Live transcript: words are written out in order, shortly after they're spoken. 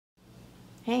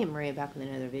Hey, Maria, back with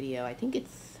another video. I think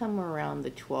it's somewhere around the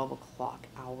 12 o'clock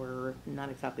hour. I'm not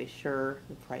exactly sure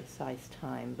the precise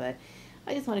time, but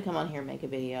I just want to come on here and make a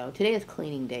video. Today is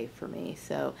cleaning day for me,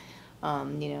 so,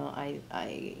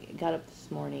 I got up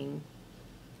this morning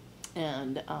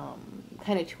and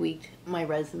kind of tweaked my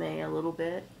resume a little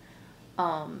bit.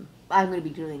 I'm going to be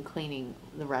doing cleaning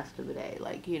the rest of the day.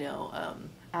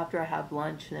 After I have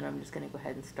lunch, then I'm just going to go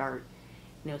ahead and start,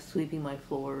 sweeping my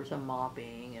floors and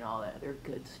mopping and all that other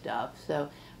good stuff. So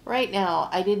right now,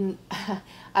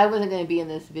 I wasn't going to be in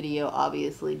this video,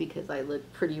 obviously, because I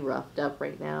look pretty roughed up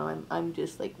right now. I'm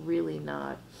just like really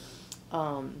not,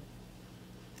 um,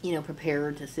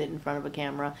 prepared to sit in front of a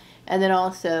camera. And then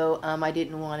also, I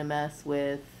didn't want to mess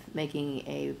with making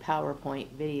a PowerPoint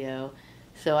video.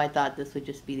 So I thought this would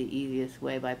just be the easiest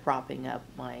way by propping up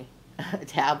my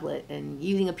tablet and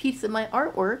using a piece of my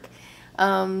artwork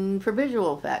for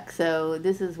visual effects. So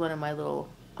this is one of my little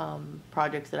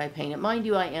projects that I painted. Mind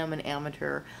you, I am an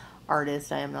amateur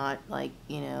artist. I am not like,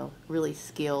 really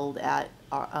skilled at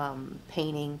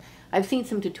painting. I've seen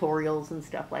some tutorials and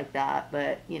stuff like that,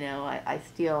 but I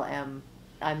still am,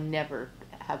 I've never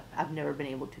been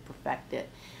able to perfect it.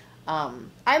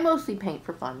 I mostly paint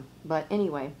for fun, but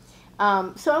anyway.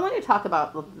 So I want to talk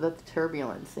about the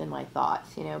turbulence in my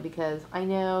thoughts, because I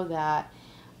know that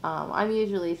I'm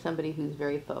usually somebody who's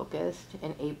very focused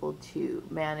and able to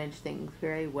manage things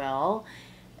very well.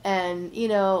 And,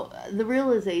 the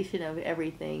realization of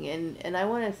everything, and I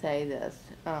want to say this,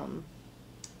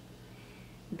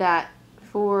 that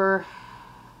for,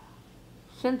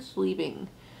 since leaving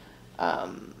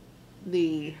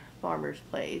the farmer's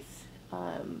place,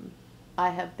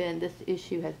 this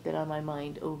issue has been on my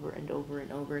mind over and over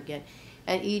and over again.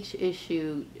 And each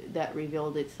issue that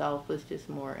revealed itself was just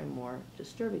more and more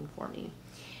disturbing for me.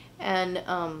 And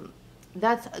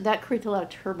that creates a lot of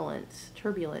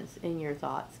turbulence in your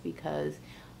thoughts because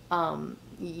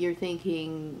you're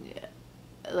thinking,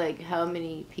 like, how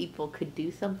many people could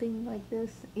do something like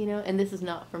this, and this is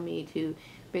not for me to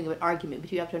bring up an argument,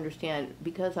 but you have to understand,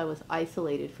 because I was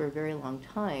isolated for a very long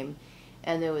time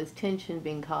and there was tension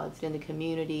being caused in the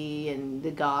community and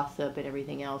the gossip and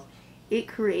everything else, it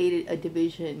created a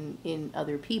division in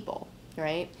other people,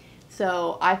 right?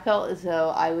 So I felt as though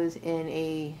I was in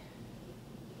a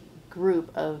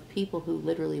group of people who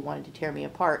literally wanted to tear me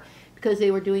apart because they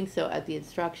were doing so at the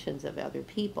instructions of other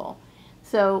people.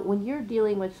 So when you're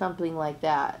dealing with something like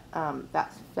that,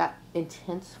 that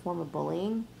intense form of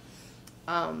bullying,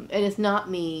 and it's not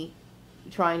me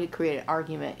trying to create an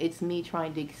argument, it's me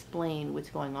trying to explain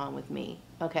what's going on with me,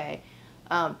 okay?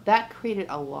 That created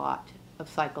a lot of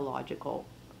psychological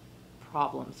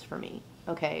problems for me,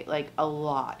 okay? Like a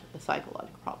lot of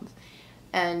psychological problems.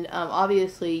 And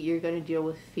obviously, you're going to deal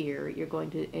with fear. You're going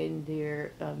to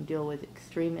deal with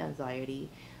extreme anxiety.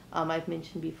 I've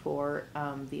mentioned before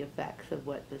the effects of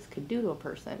what this could do to a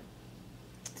person.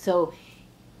 So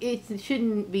it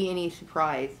shouldn't be any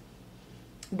surprise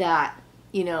that,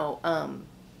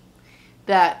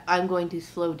 that I'm going to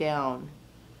slow down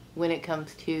when it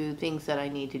comes to things that I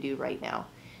need to do right now.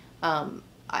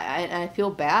 I feel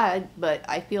bad, but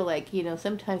I feel like,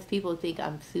 sometimes people think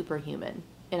I'm superhuman,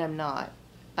 and I'm not.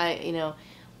 A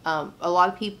lot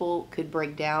of people could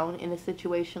break down in a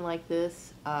situation like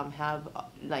this, have,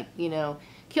 like,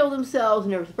 kill themselves,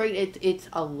 and it's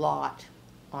a lot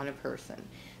on a person.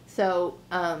 So,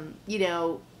 when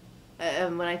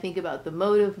I think about the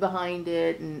motive behind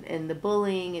it and the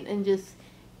bullying and just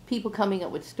people coming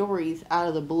up with stories out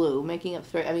of the blue, making up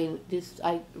stories,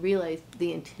 I realized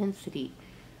the intensity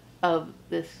of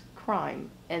this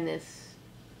crime and this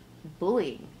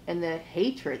bullying and the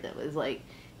hatred that was like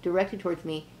directed towards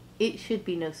me. It should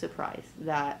be no surprise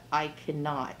that I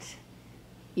cannot,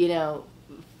 you know,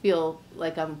 feel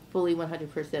like I'm fully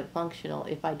 100% functional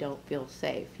if I don't feel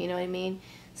safe. You know what I mean?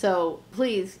 So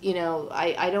please,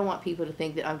 I don't want people to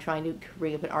think that I'm trying to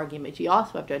bring up an argument. You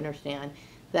also have to understand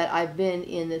that I've been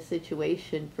in this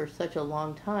situation for such a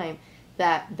long time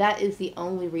that that is the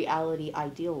only reality I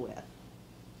deal with.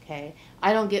 Okay?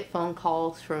 I don't get phone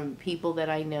calls from people that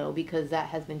I know because that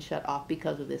has been shut off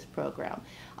because of this program.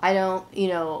 I don't,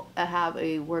 have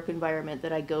a work environment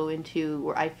that I go into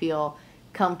where I feel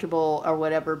comfortable or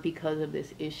whatever because of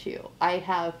this issue. I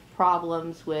have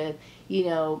problems with,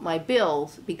 my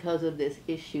bills because of this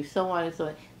issue, so on and so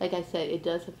on. Like I said, it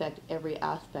does affect every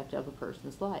aspect of a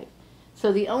person's life.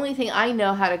 So the only thing I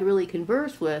know how to really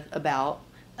converse with about,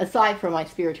 aside from my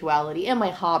spirituality and my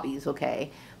hobbies,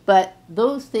 okay, but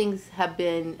those things have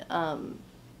been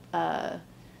uh,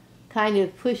 kind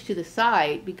of pushed to the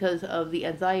side because of the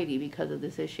anxiety, because of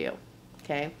this issue,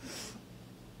 okay?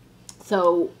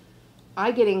 So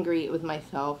I get angry with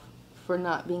myself for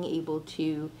not being able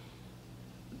to,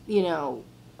 you know,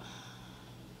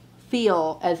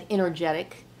 feel as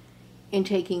energetic in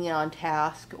taking it on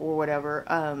task or whatever.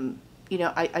 I'm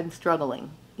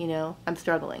struggling. I'm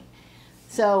struggling.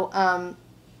 So,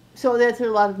 so there's a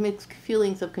lot of mixed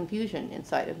feelings of confusion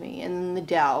inside of me, and the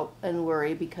doubt and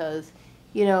worry because,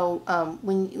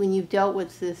 when you've dealt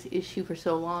with this issue for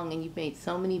so long and you've made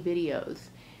so many videos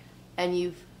and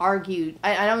you've argued,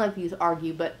 I don't like to use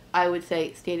argue, but I would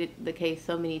say stated the case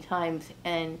so many times,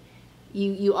 and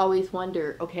you always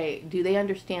wonder, okay, do they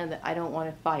understand that I don't want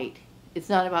to fight? It's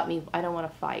not about me. I don't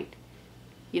want to fight.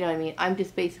 You know what I mean? I'm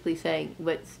just basically saying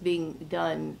what's being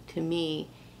done to me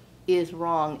is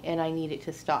wrong and I need it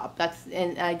to stop.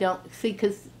 And I don't see,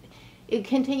 because it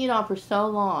continued on for so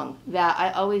long that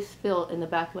I always feel in the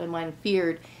back of my mind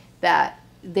feared that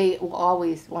they will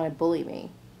always want to bully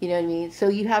me. You know what I mean? So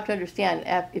you have to understand,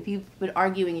 if you've been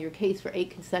arguing your case for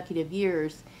 8 consecutive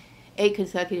years,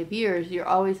 you're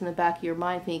always in the back of your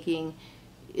mind thinking,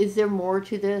 is there more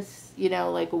to this?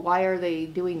 Like, why are they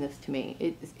doing this to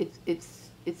me?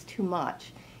 It's too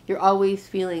much. You're always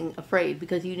feeling afraid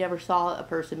because you never saw a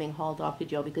person being hauled off to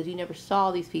jail, because you never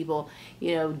saw these people,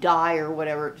 die or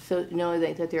whatever, so knowing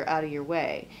that they're out of your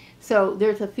way. So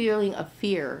there's a feeling of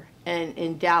fear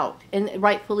and doubt, and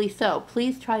rightfully so.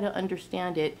 Please try to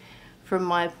understand it from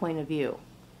my point of view.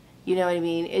 You know what I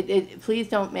mean? Please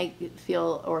don't make it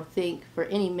feel or think for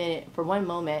any minute, for one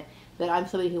moment, that I'm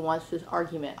somebody who wants this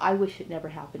argument. I wish it never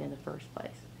happened in the first place.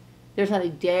 There's not a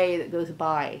day that goes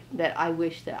by that I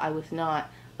wish that I was not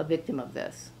a victim of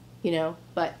this,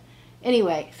 But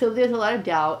anyway, so there's a lot of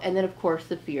doubt, and then of course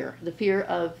the fear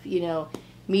of,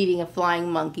 meeting a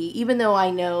flying monkey, even though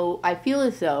I feel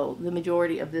as though the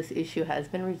majority of this issue has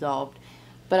been resolved,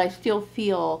 but I still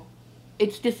feel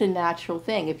it's just a natural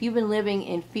thing. If you've been living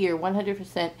in fear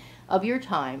 100% of your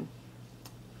time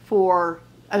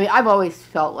I've always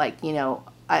felt like,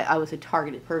 I was a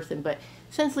targeted person, but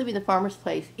since leaving the Farmer's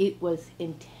Place, it was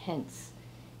intense.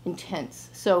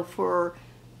 So for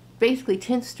basically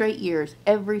 10 straight years,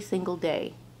 every single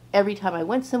day, every time I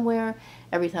went somewhere,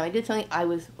 every time I did something, I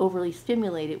was overly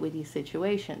stimulated with these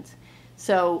situations.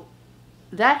 So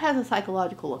that has a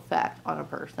psychological effect on a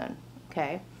person,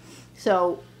 okay?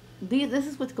 So this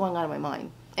is what's going on in my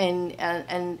mind. And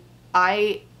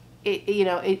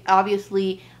it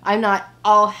obviously, I'm not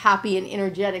all happy and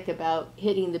energetic about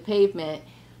hitting the pavement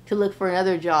to look for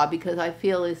another job, because I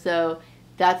feel as though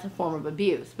that's a form of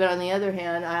abuse. But on the other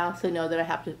hand, I also know that I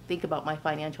have to think about my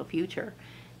financial future.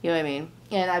 You know what I mean?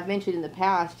 And I've mentioned in the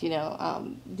past,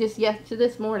 just to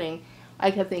this morning,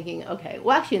 I kept thinking, okay,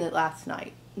 well, actually last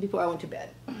night, before I went to bed,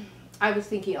 I was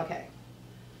thinking, okay,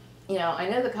 I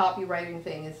know the copywriting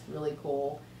thing is really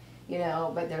cool,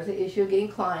 but there's an issue of getting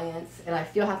clients, and I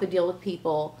still have to deal with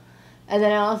people. And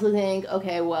then I also think,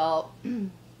 okay, well, I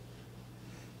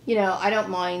don't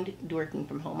mind working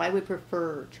from home. I would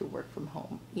prefer to work from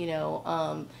home,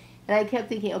 and I kept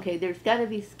thinking, okay, there's got to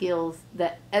be skills,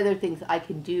 that other things I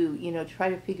can do, try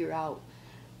to figure out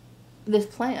this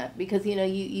plan, because,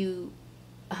 you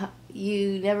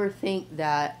never think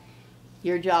that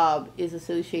your job is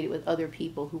associated with other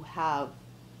people who have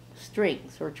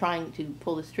strings or trying to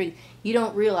pull the strings. You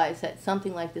don't realize that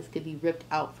something like this could be ripped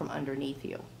out from underneath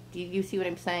you. Do you see what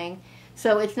I'm saying?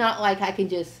 So it's not like I can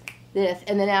just this,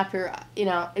 and then after,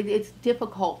 it's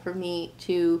difficult for me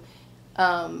to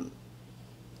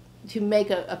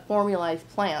make a formalized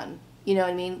plan, you know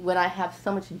what I mean, when I have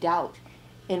so much doubt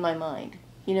in my mind,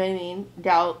 you know what I mean,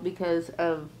 doubt because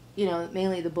of,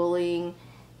 mainly the bullying,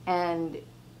 and,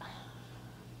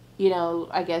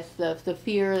 I guess the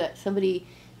fear that somebody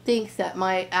thinks that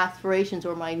my aspirations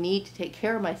or my need to take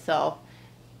care of myself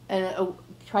and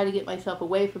try to get myself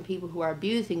away from people who are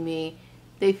abusing me,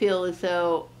 they feel as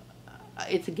though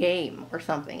it's a game or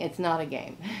something. It's not a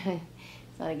game.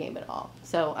 It's not a game at all.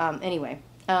 So anyway,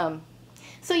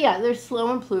 so yeah, there's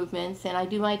slow improvements, and I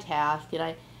do my task,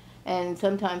 and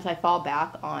sometimes I fall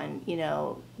back on,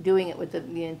 doing it with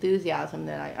the enthusiasm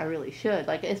that I really should.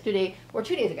 Like yesterday or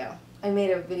 2 days ago, I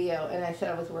made a video and I said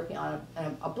I was working on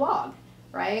a blog,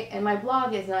 right? And my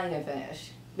blog is not even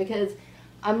finished because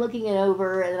I'm looking it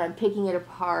over and I'm picking it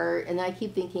apart, and then I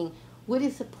keep thinking, what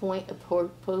is the point of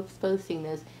posting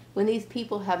this when these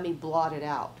people have me blotted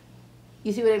out?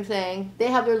 You see what I'm saying? They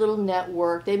have their little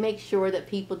network. They make sure that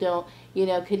people don't,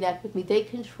 connect with me. They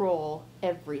control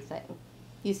everything.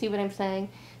 You see what I'm saying?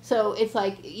 So it's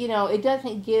like, it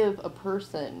doesn't give a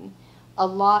person a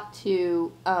lot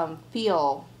to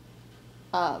feel,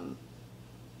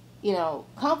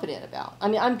 confident about. I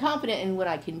mean, I'm confident in what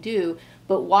I can do,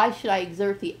 but why should I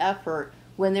exert the effort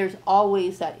when there's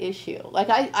always that issue.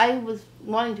 Like I was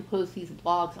wanting to post these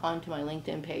blogs onto my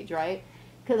LinkedIn page, right?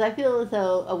 Because I feel as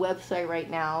though a website right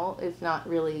now is not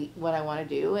really what I want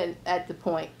to do and at the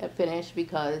point of finish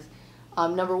because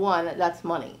number one, that's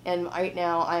money. And right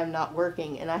now I am not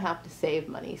working and I have to save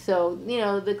money. So,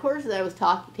 the course that I was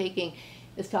taking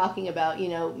is talking about,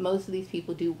 most of these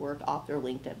people do work off their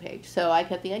LinkedIn page. So I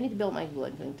kept thinking, I need to build my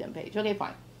LinkedIn page. Okay,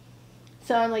 fine.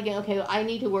 So I'm like, okay, I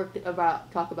need to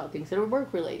talk about things that are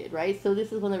work related, right? So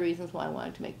this is one of the reasons why I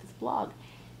wanted to make this blog.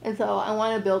 And so I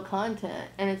want to build content.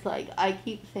 And it's like, I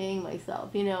keep saying myself,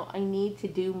 I need to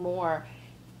do more,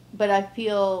 but I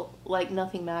feel like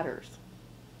nothing matters.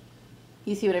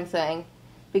 You see what I'm saying?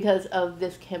 Because of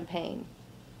this campaign.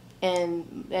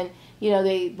 And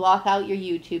they block out your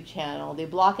YouTube channel. They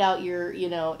block out your,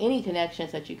 any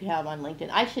connections that you could have on LinkedIn.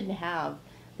 I shouldn't have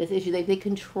this issue. They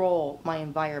control my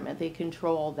environment. They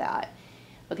control that.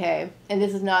 Okay? And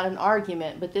this is not an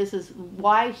argument, but this is,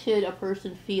 why should a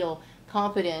person feel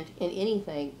confident in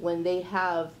anything when they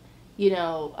have,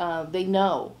 they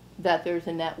know that there's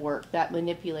a network that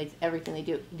manipulates everything they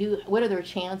do? What are their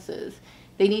chances?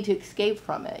 They need to escape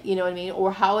from it, you know what I mean?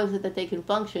 Or how is it that they can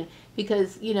function?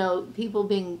 Because, people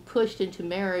being pushed into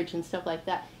marriage and stuff like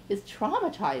that is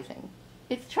traumatizing.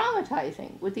 It's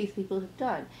traumatizing what these people have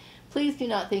done. Please do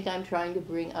not think I'm trying to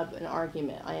bring up an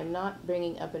argument. I am not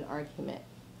bringing up an argument.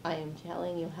 I am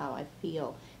telling you how I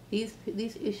feel. These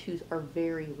issues are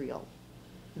very real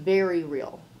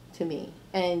to me.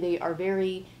 And they are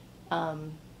very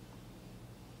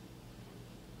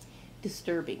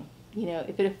disturbing.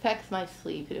 If it affects my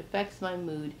sleep, it affects my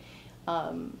mood,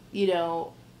 and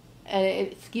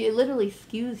it literally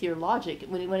skews your logic.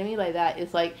 What I mean by that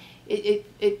is like,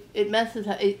 it messes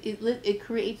up, it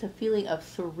creates a feeling of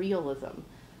surrealism,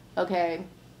 okay?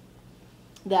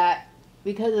 That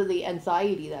because of the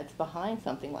anxiety that's behind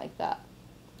something like that,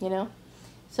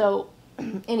 So,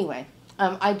 anyway,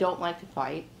 I don't like to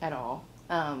fight at all,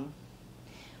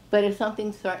 but if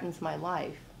something threatens my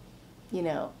life,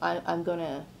 I'm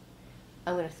gonna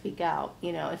speak out,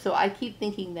 and so I keep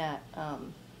thinking that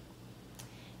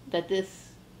that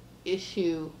this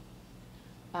issue,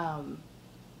 by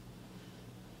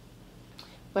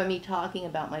me talking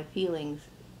about my feelings,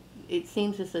 it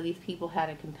seems as though these people had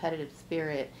a competitive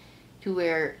spirit to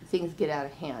where things get out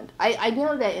of hand. I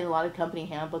know that in a lot of company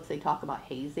handbooks they talk about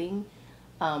hazing.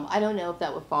 I don't know if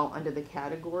that would fall under the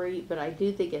category, but I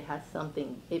do think it has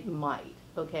something, it might,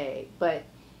 okay? But,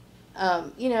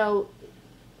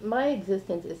 my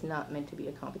existence is not meant to be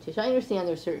a competition. I understand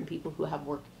there's certain people who have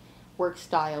work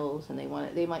styles and they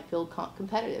might feel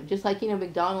competitive. Just like,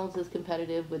 McDonald's is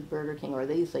competitive with Burger King, or at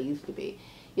least they used to be.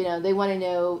 They want to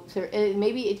know,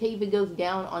 maybe it even goes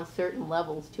down on certain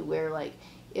levels to where, like,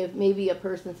 if maybe a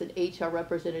person's an HR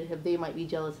representative, they might be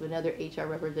jealous of another HR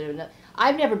representative.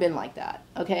 I've never been like that,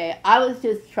 okay? I was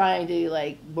just trying to,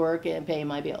 like, work and pay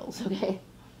my bills, okay?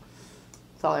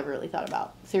 That's all I ever really thought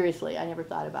about. Seriously, I never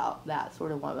thought about that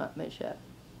sort of one-upmanship.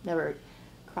 Never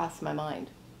crossed my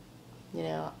mind.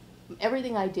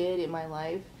 Everything I did in my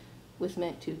life was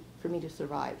meant for me to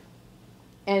survive.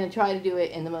 And to try to do it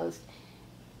in the most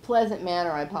pleasant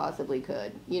manner I possibly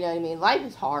could. You know what I mean? Life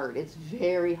is hard. It's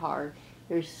very hard.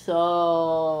 There's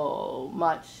so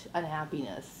much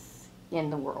unhappiness in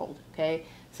the world, okay?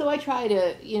 So I try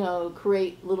to,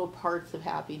 create little parts of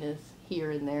happiness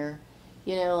here and there.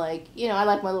 I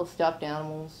like my little stuffed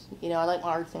animals. I like my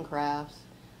arts and crafts.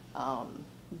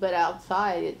 But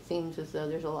outside, it seems as though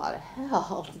there's a lot of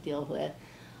hell to deal with.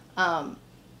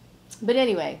 But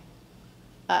anyway,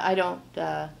 I don't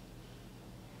want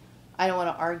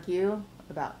to argue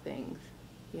about things,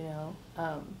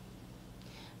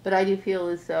 But I do feel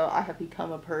as though I have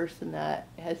become a person that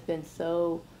has been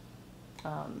so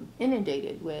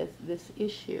inundated with this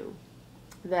issue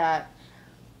that,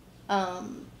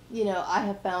 I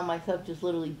have found myself just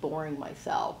literally boring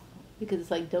myself. Because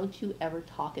it's like, don't you ever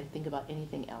talk and think about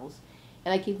anything else?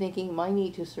 And I keep thinking my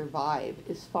need to survive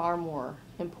is far more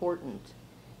important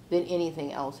than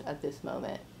anything else at this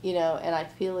moment. And I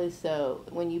feel as though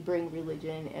when you bring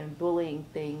religion and bullying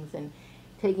things and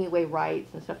taking away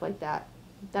rights and stuff like that,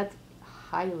 that's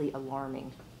highly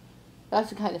alarming. That's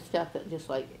the kind of stuff that just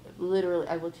like, literally,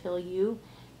 I will tell you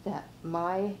that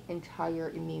my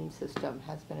entire immune system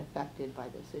has been affected by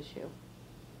this issue.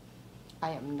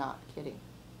 I am not kidding.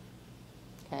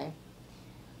 Okay?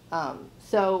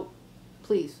 So,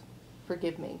 please,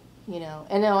 forgive me,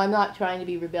 And no, I'm not trying to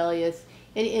be rebellious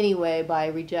in any way by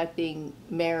rejecting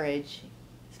marriage,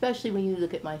 especially when you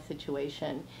look at my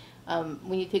situation.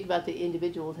 When you think about the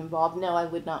individuals involved, no, I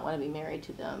would not want to be married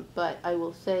to them. But I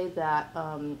will say that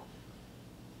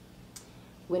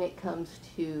when it comes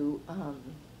to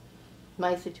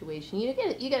my situation. You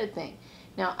got to think.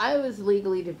 Now, I was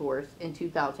legally divorced in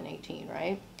 2018,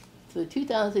 right? So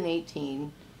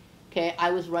 2018, okay,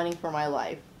 I was running for my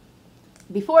life.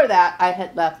 Before that, I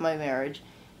had left my marriage,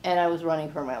 and I was running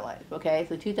for my life, okay?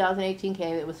 So 2018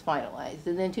 came, it was finalized.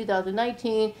 And then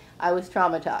 2019, I was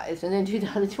traumatized. And then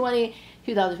 2020,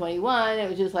 2021, it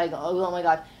was just like, oh my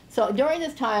God. So during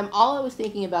this time, all I was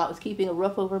thinking about was keeping a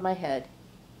roof over my head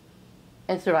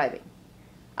and surviving.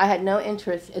 I had no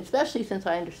interest, especially since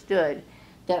I understood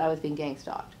that I was being gang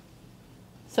stalked.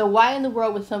 So why in the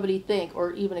world would somebody think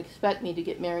or even expect me to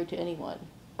get married to anyone?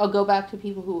 I'll go back to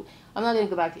people who, I'm not going to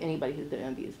go back to anybody who's going to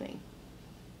abuse me,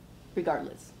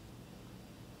 regardless.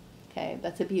 Okay,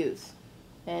 that's abuse.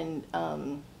 And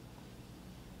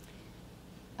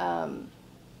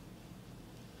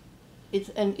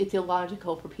it's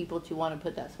illogical for people to want to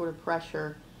put that sort of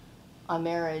pressure on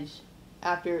marriage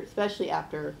after, especially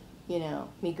after, you know,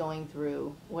 me going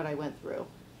through what I went through.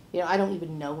 You know, I don't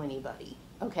even know anybody,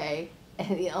 okay?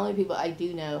 And the only people I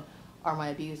do know are my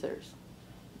abusers.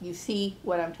 You see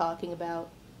what I'm talking about?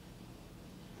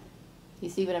 You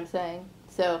see what I'm saying?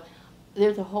 So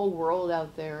there's a whole world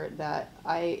out there that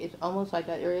it's almost like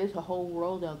there is a whole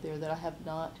world out there that I have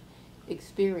not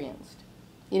experienced.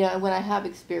 You know, and when I have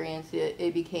experienced it,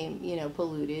 it became, you know,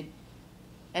 polluted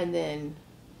and then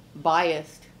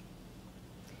biased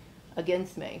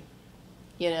against me,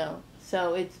 you know.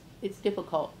 So it's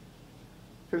difficult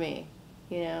for me,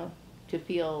 you know, to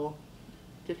feel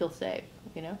safe,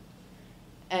 you know.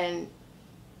 And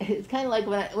it's kind of like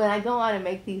when I go on and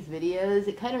make these videos,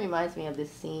 it kind of reminds me of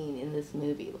this scene in this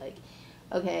movie. Like,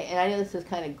 okay, and I know this is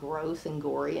kind of gross and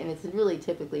gory, and it's really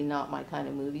typically not my kind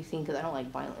of movie scene because I don't like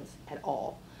violence at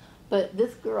all. But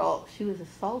this girl, she was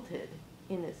assaulted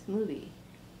in this movie,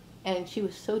 and she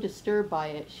was so disturbed by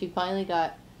it, she finally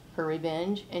got her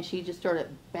revenge, and she just started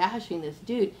bashing this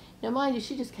dude. Now, mind you,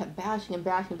 she just kept bashing and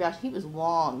bashing and bashing. He was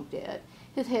long dead.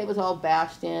 His head was all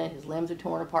bashed in, his limbs were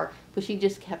torn apart, but she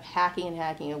just kept hacking and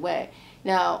hacking away.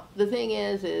 Now, the thing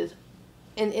is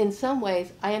in some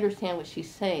ways, I understand what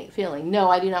she's feeling. No,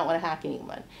 I do not want to hack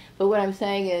anyone. But what I'm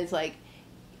saying is, like,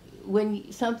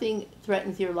 when something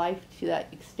threatens your life to that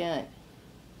extent,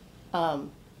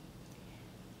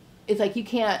 it's like you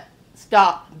can't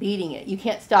stop beating it. You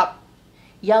can't stop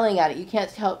yelling at it. You can't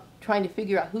stop trying to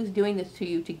figure out who's doing this to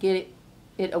you to get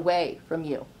it away from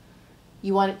you.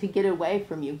 You want it to get away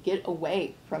from you. Get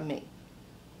away from me.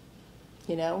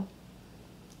 You know?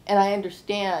 And I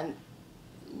understand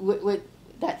what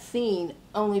that scene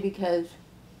only because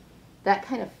that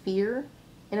kind of fear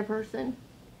in a person,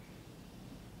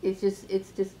 it's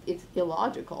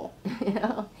illogical. You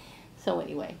know? So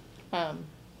anyway, I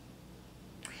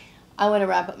want to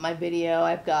wrap up my video.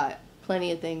 I've got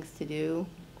plenty of things to do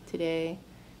today.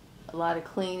 A lot of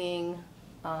cleaning.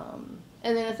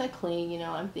 And then as I clean, you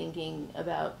know, I'm thinking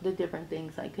about the different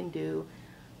things I can do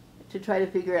to try to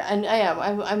figure out. And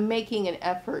I'm making an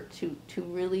effort to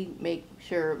really make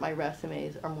sure my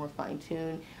resumes are more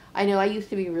fine-tuned. I know I used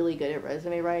to be really good at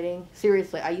resume writing.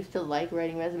 Seriously, I used to like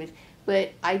writing resumes.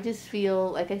 But I just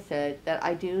feel, like I said, that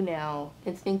I do now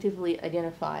instinctively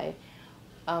identify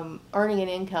earning an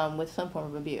income with some form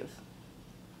of abuse.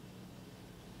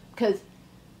 Because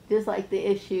just like the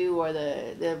issue or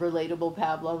the relatable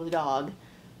Pavlov's dog,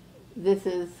 this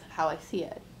is how I see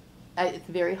it. It's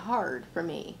very hard for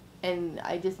me, and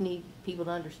I just need people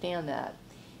to understand that.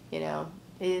 You know,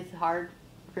 it is hard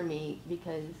for me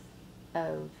because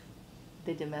of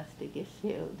the domestic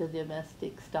issue, the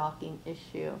domestic stalking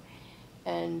issue,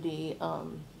 and the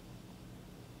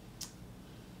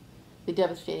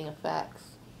devastating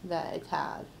effects that it's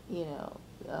had. You know,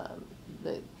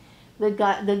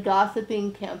 the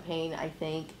gossiping campaign, I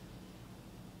think,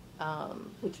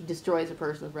 which destroys a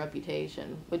person's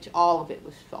reputation, which all of it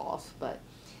was false, but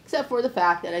except for the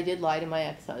fact that I did lie to my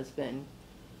ex-husband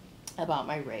about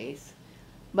my race.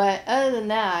 But other than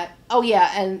that, oh yeah,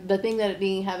 and the thing that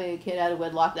having a kid out of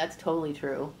wedlock, that's totally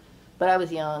true. But I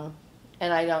was young,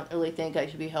 and I don't really think I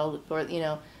should be held for, you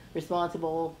know,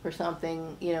 responsible for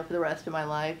something, you know, for the rest of my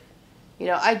life. You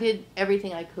know, I did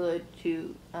everything I could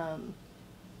to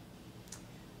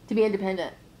be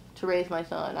independent, to raise my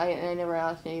son. I never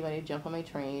asked anybody to jump on my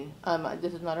train.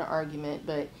 This is not an argument,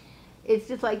 but it's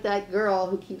just like that girl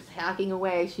who keeps hacking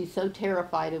away. She's so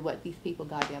terrified of what these people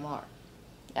goddamn are.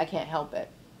 I can't help it.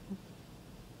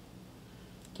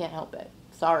 Can't help it.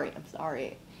 Sorry, I'm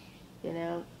sorry. You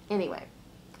know? Anyway,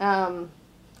 I'm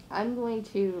going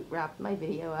to wrap my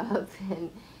video up, and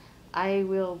I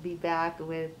will be back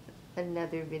with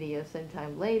another video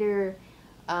sometime later.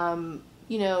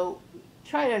 You know,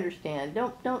 try to understand.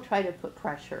 Don't try to put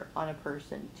pressure on a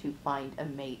person to find a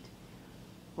mate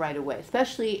right away,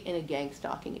 especially in a gang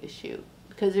stalking issue,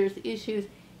 because there's issues,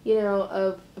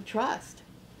 of trust.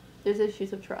 There's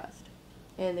issues of trust,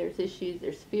 and there's issues.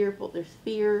 There's fear.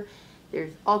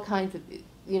 There's all kinds of,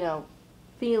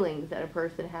 feelings that a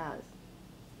person has.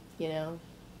 You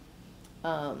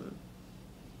know.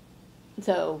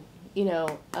 So,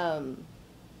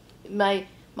 my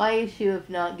issue of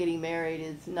not getting married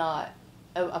is not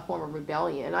a form of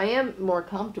rebellion. I am more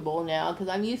comfortable now because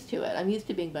I'm used to it. I'm used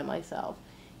to being by myself.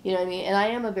 You know what I mean? And I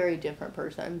am a very different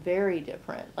person. I'm very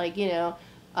different. Like,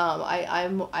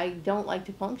 I don't like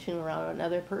to function around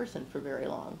another person for very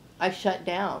long. I shut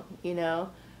down,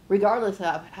 regardless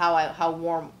of how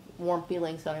warm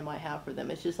feelings that I might have for them.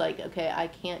 It's just like, okay, I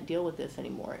can't deal with this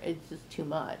anymore. It's just too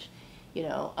much,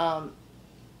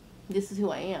 This is who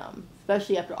I am,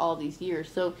 especially after all these years.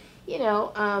 So,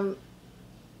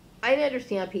 I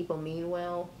understand people mean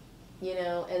well,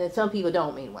 and then some people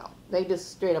don't mean well. They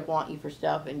just straight up want you for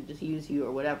stuff and just use you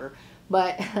or whatever.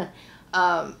 But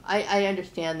I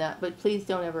understand that. But please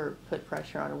don't ever put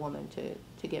pressure on a woman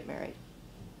to get married,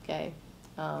 okay?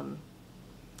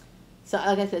 So,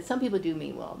 like I said, some people do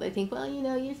mean well. They think, well,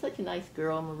 you're such a nice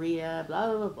girl, Maria,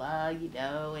 blah, blah, blah,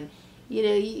 and,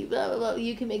 you, blah, blah, blah,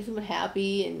 you can make someone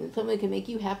happy, and someone can make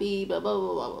you happy, blah, blah,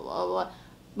 blah, blah, blah, blah.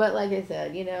 But like I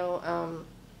said,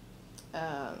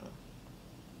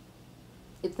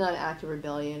 it's not an act of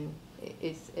rebellion.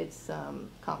 It's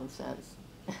common sense.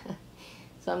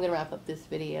 So I'm going to wrap up this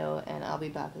video, and I'll be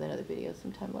back with another video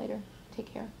sometime later.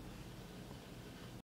 Take care.